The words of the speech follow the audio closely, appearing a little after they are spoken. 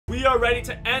We are ready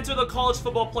to enter the college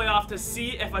football playoff to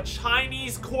see if a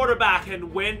Chinese quarterback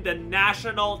can win the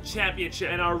national championship.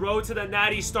 And our road to the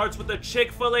Natty starts with the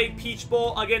Chick-fil-A Peach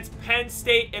Bowl against Penn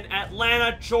State in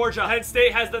Atlanta, Georgia. Penn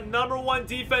State has the #1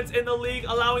 defense in the league,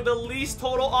 allowing the least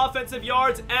total offensive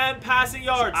yards and passing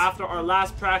yards. So after our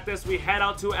last practice, we head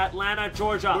out to Atlanta,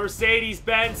 Georgia.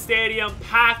 Mercedes-Benz Stadium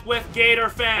packed with Gator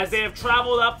fans as they have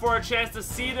traveled up for a chance to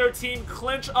see their team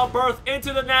clinch a berth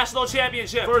into the national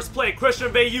championship. First play,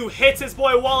 Christian Veilleux hits his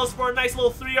boy Wallace for a nice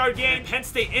little 3-yard gain. And Penn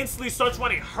State instantly starts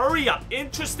running. Hurry up.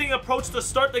 Interesting approach to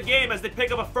start the game as they pick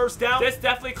up a first down. This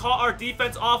definitely caught our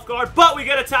defense off guard, but we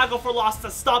get a tackle for loss to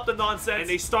stop the nonsense. And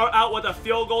they start out with a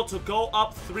field goal to go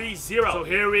up 3-0. So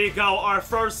here we go. Our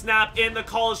first snap in the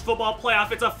college football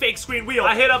playoff. It's a fake screen wheel.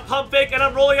 I hit a pump fake and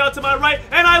I'm rolling out to my right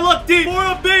and I look deep for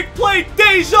a big play.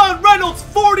 Dejon Reynolds,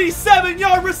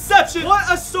 47-yard reception.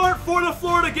 What a start for the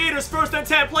Florida Gators. First and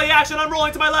 10, play action. I'm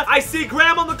rolling to my left. I see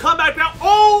Graham on the comeback now.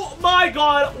 Oh my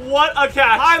God, what a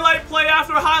catch. Highlight play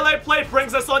after highlight play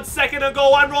brings us on 2nd and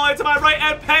goal. I'm rolling to my right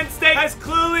and Penn State has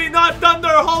clearly not done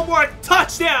their homework.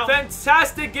 Touchdown.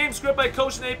 Fantastic game script by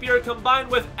Coach Napier combined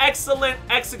with excellent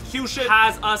execution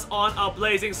has us on a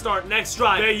blazing start. Next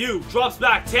drive, Veilleux drops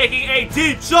back, taking a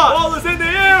deep shot. Ball is in the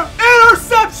air.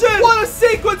 Interception. What a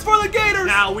sequence for the Gators.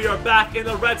 Now we are back in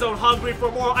the red zone, hungry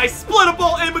for more. I split a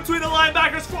ball in between the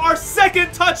linebackers for our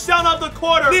 2nd touchdown of the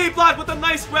quarter. Knee block with a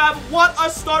nice grab. What a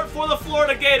start for the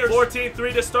Florida Gators.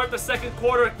 14-3 to start the 2nd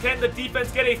quarter. Can the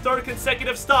defense get a 3rd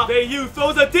consecutive stop? Veilleux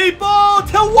throws a deep ball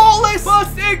to Wallace.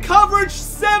 Bust in coverage.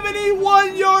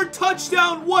 71-yard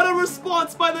touchdown. What a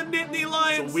response by the Nittany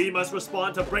Lions. So we must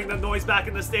respond to bring the noise back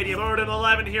in the stadium. 3rd and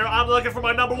 11 here. I'm looking for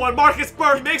my #1, Marcus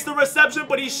Burke. He makes the reception,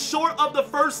 but he's short of the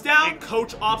first down. And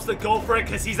coach opts to go for it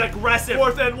because he's aggressive.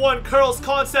 4th and 1. Curls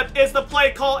concept is the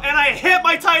play call, and I hit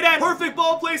my tight end. Perfect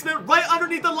ball placement right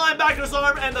underneath the linebacker's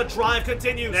arm, and the drive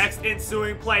continues. Next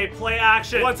ensuing play, play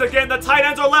action. Once again, the tight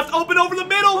ends are left open over the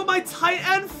middle, but my tight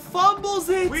end fumbles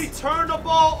it. We turn the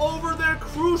ball over there.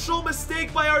 Crucial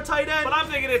mistake by our tight end, but I'm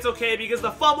thinking it's okay because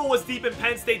the fumble was deep in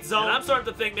Penn State's zone. And I'm starting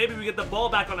to think maybe we get the ball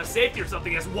back on a safety or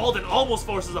something as Walden almost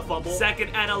forces a fumble. 2nd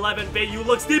and 11. Veilleux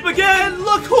looks deep again. And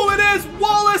look who it is.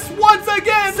 Wallace once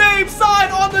again. Same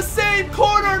side on the same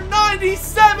corner.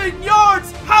 97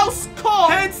 yards. House call.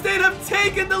 Penn State have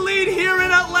taken the lead here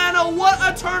in Atlanta. What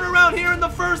a turnaround here in the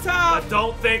first half. But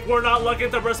don't think we're not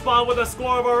looking to respond with a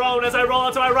score of our own. As I roll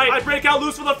out to my right, I break out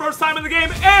loose for the first time in the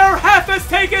game. Air Hef is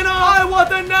taken off. I want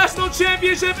the national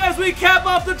championship as we cap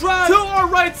off the drive. To our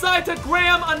right side to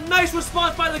Graham. A nice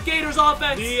response by the Gators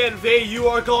offense. Me and Veilleux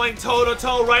are going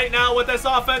toe-to-toe right now with this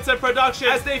offensive production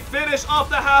as they finish off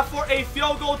the half for a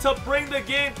field goal to bring the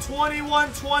game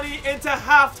 21-20 into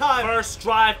halftime. First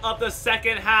drive of the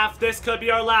 2nd half. This could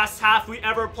be our last half we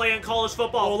ever play in college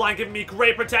football. O-line giving me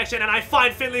great protection, and I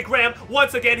find Finley Graham.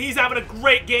 Once again, he's having a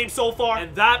great game so far.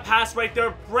 And that pass right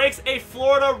there breaks a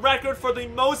Florida record for the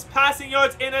most passing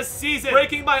yards in a season,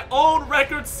 breaking my own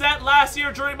record set last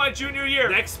year during my junior year.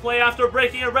 Next play after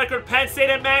breaking a record, Penn State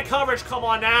in man coverage. Come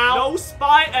on now. No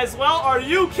spy as well. Are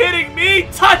you kidding me?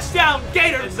 Touchdown,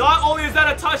 Gators. And not only is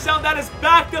that a touchdown, that is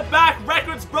back-to-back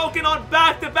records broken on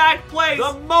back-to-back plays.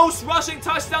 The most rushing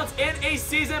touchdowns in a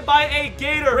season by a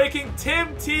Gator, breaking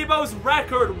Tim Tebow's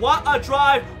record. What a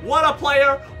drive. What a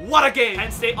player. What a game.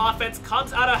 Penn State offense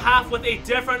comes out of half with a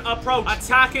different approach,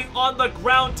 attacking on the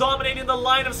ground, dominating the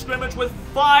line of scrimmage with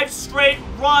 5 straight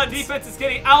runs. Defense is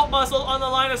getting out-muscled on the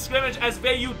line of scrimmage as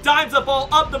Veilleux dimes the ball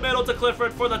up the middle to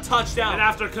Clifford for the touchdown. And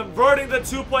after converting the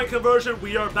 2-point conversion,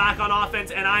 we are back on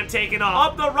offense and I'm taking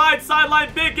off. Up the right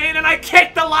sideline, big gain, and I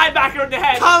kick the linebacker in the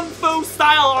head. Kung Fu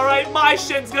style, all right? My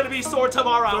shin's gonna be sore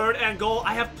tomorrow. 3rd and goal.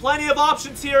 I have plenty of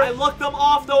options here. I look them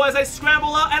off though as I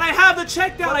scramble out, and I have the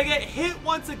check down, but I get hit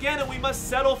once again, and we must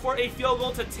settle for a field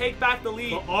goal to take back the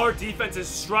lead. But our defense is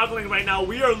struggling right now.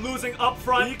 We are losing up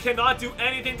front. We cannot do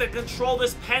anything to control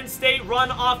this Penn State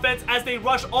run offense as they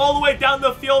rush all the way down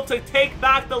the field to take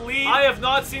back the lead. I have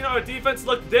not seen our defense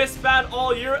look this bad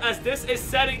all year as this is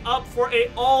setting up for a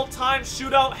all-time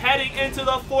shootout heading into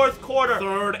the 4th quarter.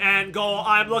 3rd and goal.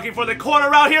 I'm looking for the corner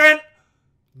route here, and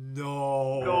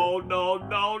no.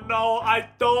 I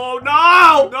don't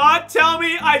know. Not tell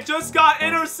me I just got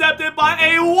intercepted by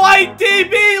a white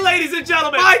DB, ladies and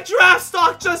gentlemen. My draft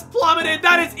stock just plummeted.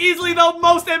 That is easily the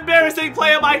most embarrassing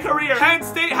play of my career. Penn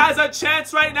State has a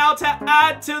chance right now to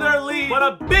add to their lead, but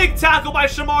a big tackle by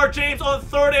Shamar James on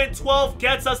 3rd and 12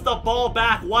 gets us the ball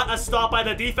back. What a stop by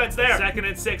the defense there. 2nd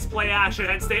and 6, play action.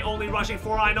 Penn State only rushing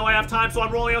 4. I know I have time, so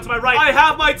I'm rolling out to my right. I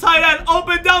have my tight end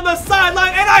open down the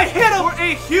sideline, and I hit him for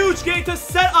a huge gain to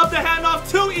set up up the handoff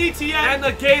to ETN, and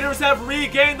the Gators have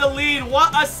regained the lead.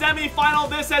 What a semifinal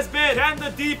this has been. Can the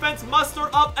defense muster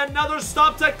up another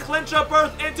stop to clinch a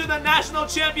berth into the national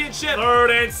championship?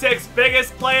 3rd and 6,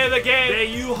 biggest play of the game.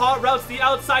 Bayu hot routes the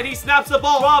outside. He snaps the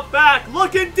ball. Drop back,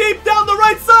 looking deep down the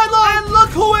right sideline. And look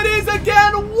who it is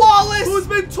again, Wallace, who's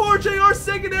been torching our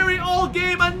secondary all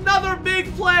game. Another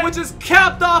big play, which is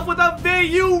capped off with a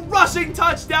Bayu rushing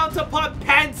touchdown to put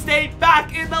Penn State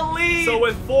back in the lead. So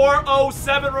with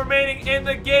 4:07 remaining in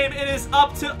the game, it is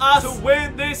up to us to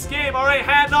win this game. All right,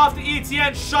 handoff to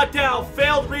ETN, shut down.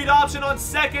 Failed read option on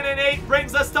 2nd and 8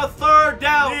 brings us to 3rd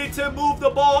down. Need to move the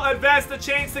ball, advance the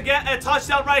chains to get a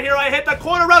touchdown right here. I hit the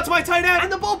corner route to my tight end,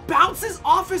 and the ball bounces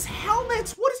off his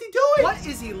helmet. What is he doing? What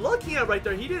is he looking at right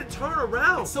there? He didn't turn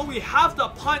around. So we have to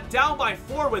punt down by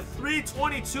 4 with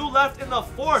 3:22 left in the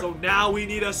 4th. So now we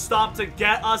need a stop to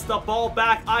get us the ball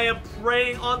back. I am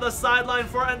praying on the sideline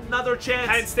for another chance.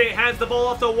 Penn State hands the ball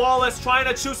off to Wallace, trying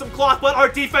to chew some clock, but our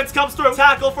defense comes through.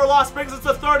 Tackle for loss brings us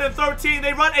to 3rd and 13.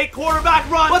 They run a quarterback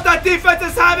run, but the defense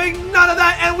is having none of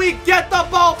that, and we get the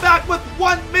ball back with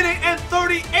 1 minute and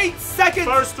 38 seconds.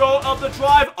 First throw of the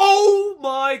drive. Oh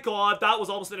my God, that was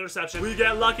almost an interception. We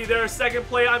get lucky there. 2nd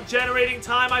play, I'm generating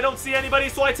time. I don't see anybody,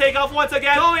 so I take off once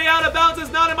again. Going out of bounds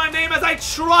is not in my name as I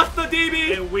truck the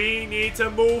DB. And we need to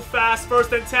move fast.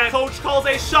 1st and 10. Coach calls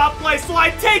a shot play, so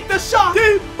I take the shot.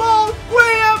 Deep ball,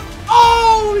 Graham.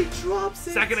 Oh, he drops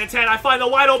it. 2nd and 10. I find the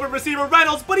wide open receiver,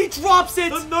 Reynolds, but he drops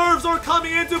it. The nerves are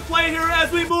coming into play here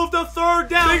as we move to 3rd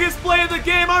down. Biggest play of the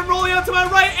game. I'm rolling out to my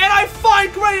right, and I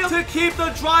find Graham to keep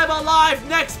the drive alive.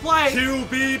 Next play.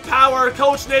 QB power.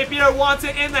 Coach Napier wants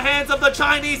it in the hands of the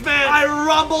Chinese man. I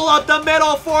rumble up the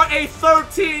middle for a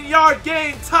 13-yard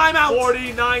gain. Timeout.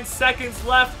 49 seconds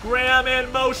left. Graham in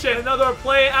motion. Another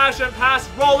play action pass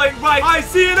rolling right. I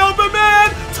see an open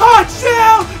man.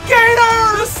 Touchdown,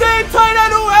 Gators! The same tight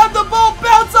end who had the ball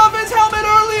bounce off his helmet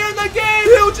earlier in the game.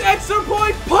 Huge extra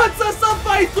point puts us up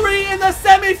by 3 in the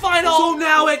semifinal. So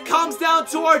now it comes down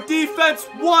to our defense.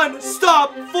 One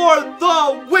stop for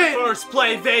the win. First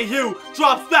play, Bayu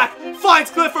drops back, finds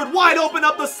Clifford wide open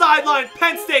up the sideline.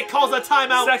 Penn State calls a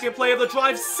timeout. 2nd play of the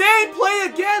drive, same play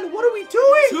again. What are we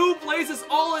doing? 2 plays is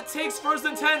all it takes. 1st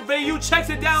and 10. Bayu checks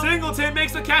it down. Singleton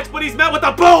makes the catch, but he's met with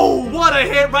a boom. What a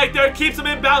hit right there. Keeps him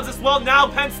in bounds as well. Now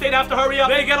Penn State have to hurry up.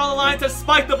 They get on the line to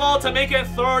spike the ball to make it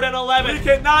 3rd and 11. We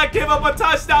cannot give up a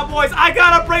touchdown, boys. I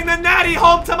gotta bring the natty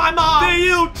home to my mom.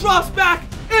 Bayu drops back.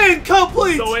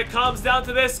 Incomplete! So it comes down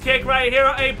to this kick right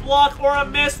here. A block or a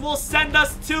miss will send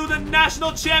us to the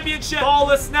national championship.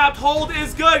 Ball is snapped. Hold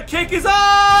is good. Kick is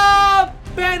up!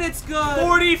 And it's good.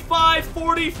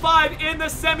 45-45 in the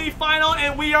semifinal,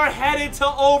 and we are headed to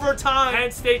overtime.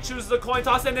 Penn State chooses the coin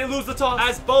toss, and they lose the toss.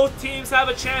 As both teams have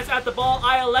a chance at the ball,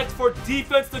 I elect for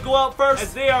defense to go out first,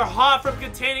 as they are hot from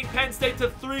containing Penn State to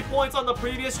 3 points on the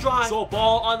previous drive. So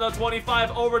ball on the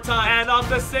 25 overtime. And off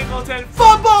the Singleton.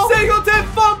 Fumble! Singleton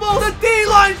fumbles! The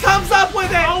D-line comes up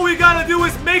with it! All we gotta do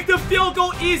is make the field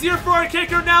goal easier for our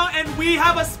kicker now, and we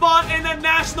have a spot in the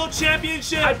national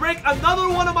championship. I break another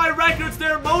one of my records.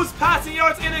 Their most passing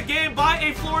yards in a game by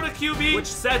a Florida QB, which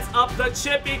sets up the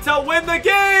Chippy to win the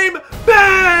game.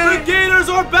 Bang! The Gators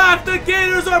are back. The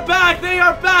Gators are back. They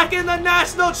are back in the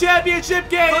national championship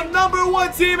game. The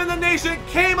 #1 team in the nation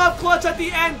came up clutch at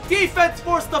the end. Defense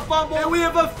forced the fumble, and we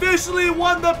have officially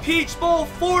won the Peach Bowl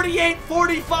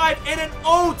 48-45 in an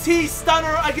OT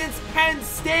stunner against Penn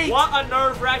State. What a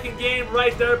nerve-wracking game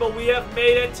right there, but we have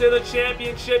made it to the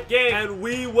championship game, and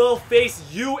we will face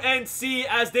UNC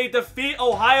as they defeat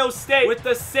Ohio State with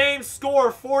the same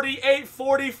score,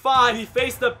 48-45. We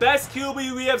face the best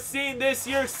QB we have seen this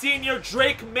year, senior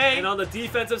Drake May. And on the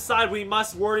defensive side, we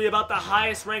must worry about the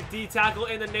highest ranked D tackle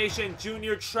in the nation,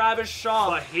 junior Travis Shaw.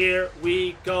 But here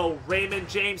we go. Raymond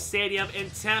James Stadium in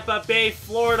Tampa Bay,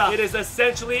 Florida. It is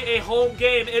essentially a home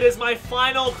game. It is my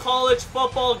final college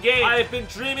football game. I have been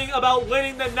dreaming about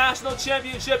winning the national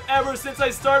championship ever since I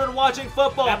started watching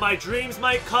football. And my dreams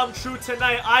might come true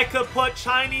tonight. I could put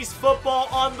Chinese football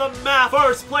on the map.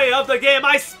 First play of the game,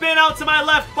 I spin out to my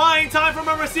left, buying time from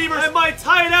my receivers, and my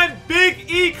tight end,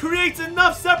 Big E, creates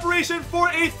enough separation for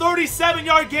a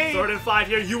 37-yard gain. 3rd and 5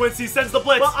 here, UNC sends the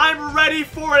blitz, but I'm ready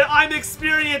for it. I'm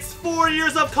experienced. 4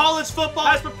 years of college football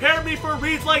has prepared me for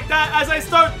reads like that as I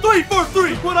start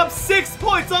 3-for-3. Put up 6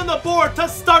 points on the board to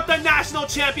start the national national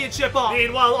championship off.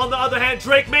 Meanwhile, on the other hand,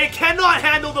 Drake May cannot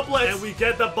handle the blitz. And we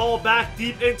get the ball back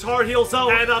deep in Tar Heel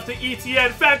zone. Hand off to ETN.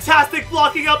 Fantastic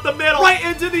blocking up the middle. Right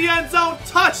into the end zone.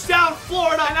 Touchdown,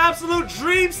 Florida. An absolute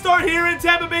dream start here in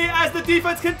Tampa Bay as the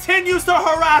defense continues to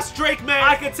harass Drake May.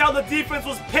 I could tell the defense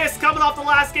was pissed coming off the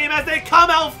last game as they come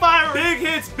out firing. Big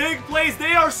hits, big plays.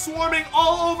 They are swarming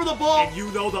all over the ball. And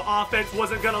you know the offense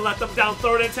wasn't going to let them down.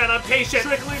 3rd and 10. I'm patient.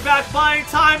 Trickling back, buying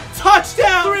time.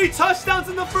 Touchdown! 3 touchdowns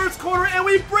in the first quarter, and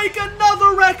we break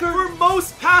another record for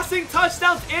most passing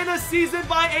touchdowns in a season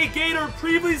by a Gator,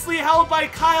 previously held by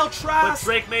Kyle Trask. But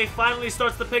Drake May finally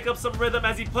starts to pick up some rhythm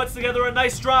as he puts together a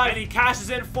nice drive, and he cashes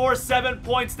in 7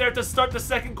 points there to start the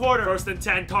second quarter. 1st and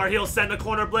 10. Tar Heels send the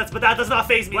corner blitz, but that does not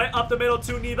faze me. Right up the middle,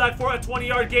 2 knee back for a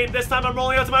 20-yard gain. This time I'm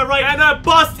rolling out to my right, and a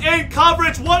bust in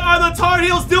coverage. What are the Tar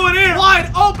Heels doing here?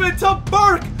 Wide open to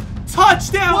Burke.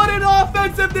 Touchdown! What an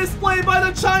offensive display by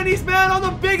the Chinese man on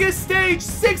the biggest stage.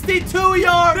 62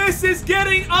 yards. This is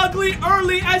getting ugly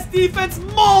early as defense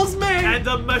mauls man. And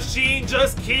the machine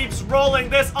just keeps rolling.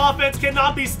 This offense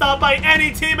cannot be stopped by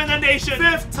any team in the nation.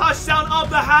 5th touchdown of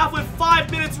the half with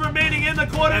 5 minutes remaining in the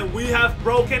quarter. And we have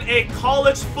broken a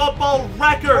college football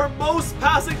record for most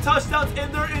passing touchdowns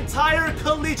in their entire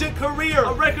collegiate career.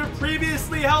 A record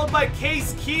previously held by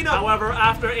Case Keenum. However,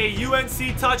 after a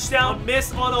UNC touchdown, a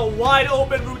miss on a wide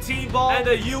open routine ball, and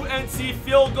a UNC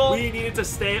field goal, we needed to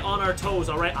stay on our toes.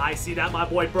 All right, I see that my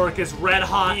boy Burke is red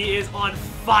hot. He is on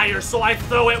fire, so I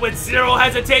throw it with 0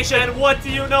 hesitation. And what do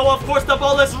you know? Of course, the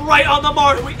ball is right on the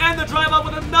mark. We end the drive up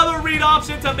with another read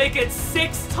option to make it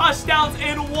 6 touchdowns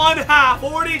in 1 half.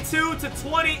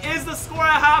 42-20 is the score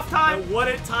at halftime. And what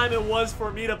a time it was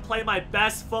for me to play my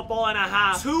best football in a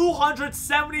half.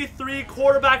 273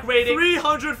 quarterback rating,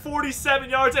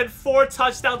 347 yards, and 4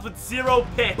 touchdowns with 0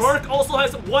 picks. Burke also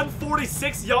has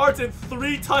 146 yards and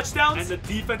 3 touchdowns, and the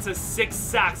defense has 6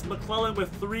 sacks. McClellan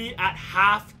with 3 at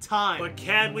halftime. But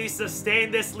can we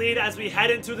sustain this lead as we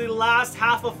head into the last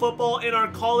half of football in our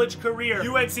college career?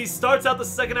 UNC starts out the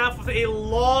second half with a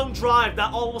long drive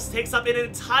that almost takes up an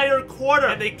entire quarter,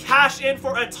 and they cash in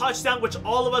for a touchdown, which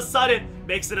all of a sudden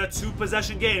makes it a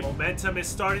 2-possession game. Momentum is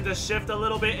starting to shift a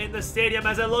little bit in the stadium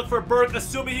as I look for Burke,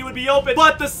 assuming he would be open,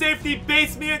 but the safety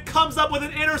baits me and comes up with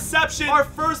an interception. Our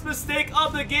first mistake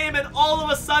of the game, and all of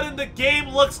a sudden the game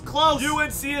looks close.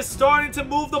 UNC is starting to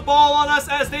move the ball on us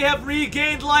as they have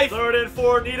regained life. 3rd and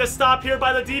 4. Need a stop here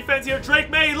by the defense here.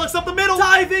 Drake May looks up the middle.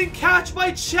 Diving catch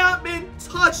by Chapman.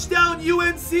 Touchdown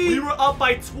UNC. We were up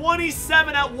by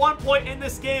 27 at one point in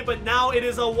this game, but now it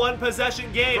is a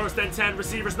 1-possession game. 1st and 10.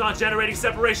 Receivers not generating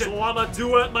separation, so I'ma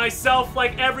do it myself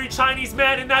like every Chinese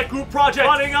man in that group project.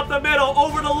 Running up the middle,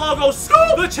 over the logo.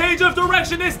 Scoop! The change of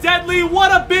direction is deadly.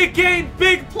 What a big gain.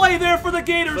 Big play there for the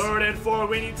Gators. 3rd and 4.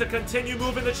 We need to continue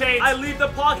moving the chains. I leave the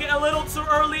pocket a little too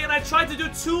early, and I tried to do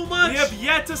too much. We have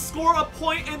yet to score a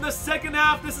point in the second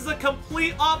half. This is a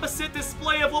complete opposite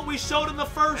display of what we showed in the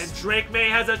first. And Drake May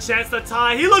has a chance to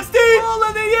tie. He looks deep. Ball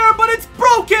in the air, but it's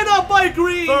broken up by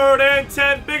Green. 3rd and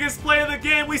 10. Biggest play of the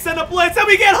game. We send a blitz, and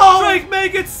we get home. Drake May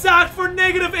gets sacked for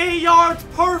 -8 yards.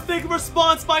 Perfect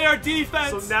response by our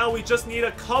defense. So now we just need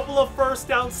a couple of first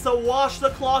downs to wash the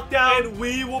clock down, and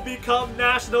we will become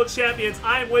national champions.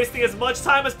 I am wasting as much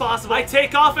time as possible. I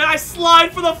take off and I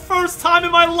slide for the first time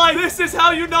in my life. This is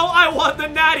how you know I won the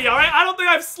natty, all right? I don't think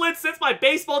I've slid since my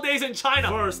baseball days in China.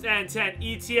 1st and 10.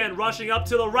 ETN rushing up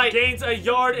to the right. Gains a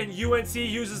yard, and UNC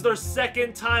uses their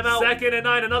second timeout. 2nd and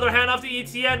 9. Another handoff to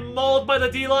ETN, mauled by the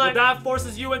D-line. That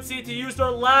forces UNC to use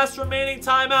their last remaining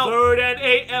timeout. 3rd and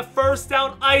 8. A first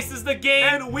down ices the game,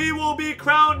 and we will be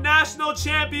crowned national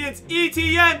champions.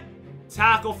 ETN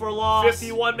tackle for loss.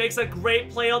 51 makes a great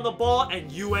play on the ball,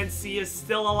 and UNC is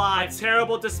still alive. A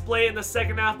terrible display in the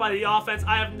second half by the offense.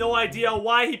 I have no idea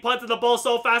why he punted the ball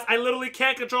so fast. I literally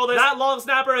can't control this. That long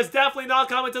snapper is definitely not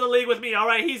coming to the league with me. All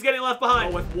right, he's getting left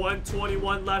behind. But with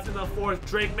 1:21 left in the 4th,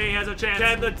 Drake May has a chance.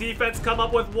 Can the defense come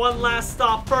up with one last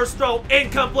stop? First throw,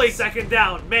 incomplete. 2nd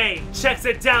down. May checks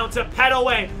it down to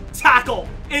Petaway. Tackle.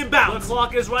 Inbound. The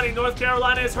clock is running. North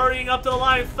Carolina is hurrying up to the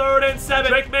line. 3rd and 7.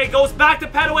 Drake May goes back to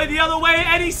Petaway the other way,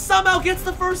 and he somehow gets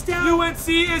the first down. UNC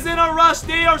is in a rush.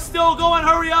 They are still going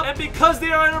hurry up, and because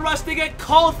they are in a rush, they get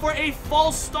called for a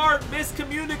false start.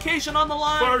 Miscommunication on the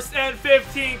line. 1st and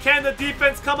 15. Can the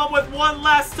defense come up with one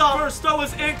last stop? First throw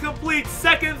is incomplete.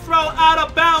 2nd throw out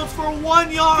of bounds for 1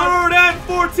 yard. 3rd and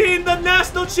 14. The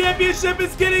national championship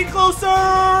is getting closer.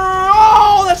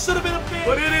 Oh, that should have been a pick.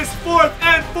 But it is 4th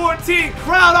and 14.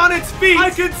 Crowd on its feet. I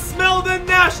can smell the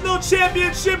national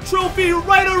championship trophy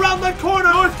right around the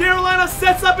corner. North Carolina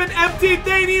sets up an empty.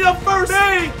 They need a first.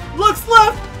 May looks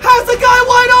left, has a guy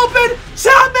wide open.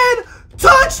 Chapman,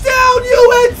 touchdown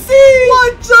UNC!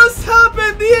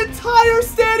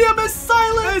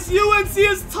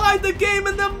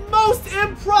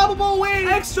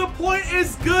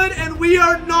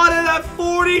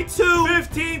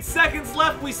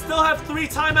 half, we still have 3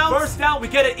 timeouts. First down, we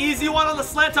get an easy one on the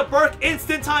slant to Burke.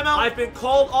 Instant timeout. I've been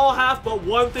called all half, but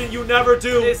one thing you never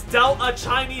do is doubt a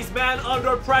Chinese man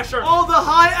under pressure. All the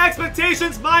high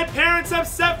expectations my parents have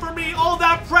set for me, all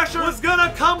that pressure was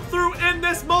gonna come through in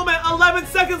this moment. 11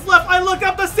 seconds left. I look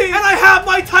up the seam, and I have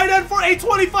my tight end for a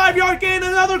 25-yard gain.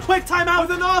 Another quick timeout.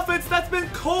 With an offense that's been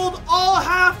cold all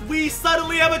half, we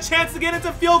suddenly have a chance to get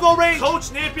into field goal range.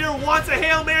 Coach Napier wants a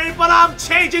Hail Mary, but I'm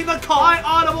changing the call. I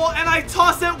audible, and I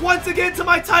toss it once again to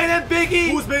my tight end, Big E,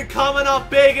 who's been coming up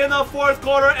big in the 4th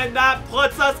quarter, and that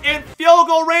puts us in field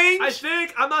goal range. I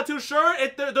think, I'm not too sure,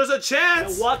 if there's a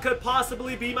chance. And what could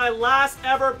possibly be my last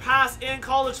ever pass in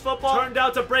college football turned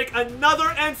out to break another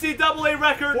NCAA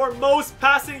record for most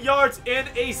passing yards in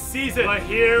a season. But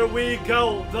here we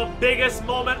go, the biggest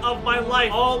moment of my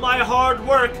life. All my hard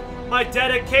work, my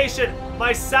dedication,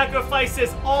 my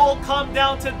sacrifices all come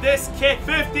down to this kick.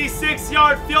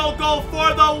 56-yard field goal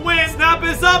for the win. Snap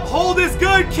is up, hold is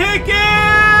good, kick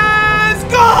is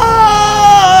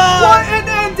gone! What an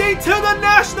ending to the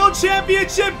national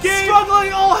championship game.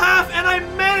 Struggling all half, and I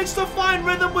managed to find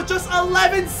rhythm with just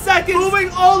 11 seconds, moving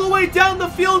all the way down the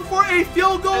field for a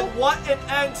field goal. And what an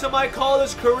end to my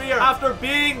college career. After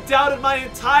being doubted my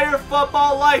entire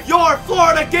football life, your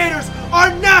Florida Gators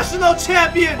are national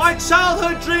champions. My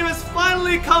childhood dream has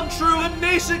finally come true. The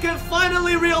nation can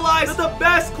finally realize that the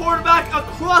best quarterback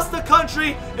across the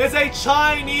country is a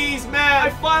Chinese man. I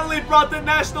finally brought the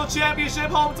national championship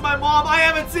home to my mom. I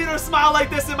haven't seen her smile like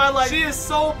this in my life. She is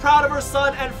so proud of her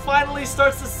son and finally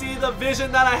starts to see the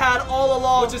vision that I had all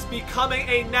along, which is becoming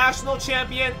a national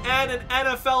champion and an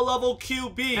NFL level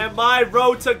QB. And my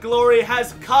road to glory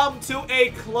has come to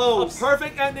a close. A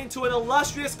perfect ending to an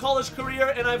illustrious college career,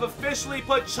 and I've officially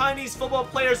put Chinese football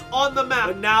players on the map.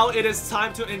 But now it is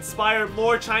time to inspire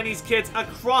more Chinese kids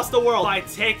across the world by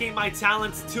taking my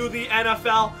talents to the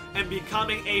NFL and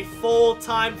becoming a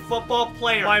full-time football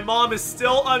player. My mom is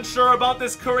still unsure about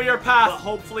this career path, but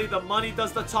hopefully the money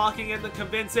does the talking and the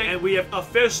convincing, and we have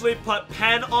officially put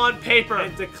pen on paper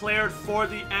and declared for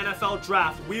the NFL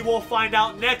draft. We will find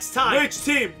out next time which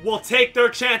team will take their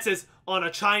chances on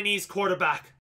a Chinese quarterback.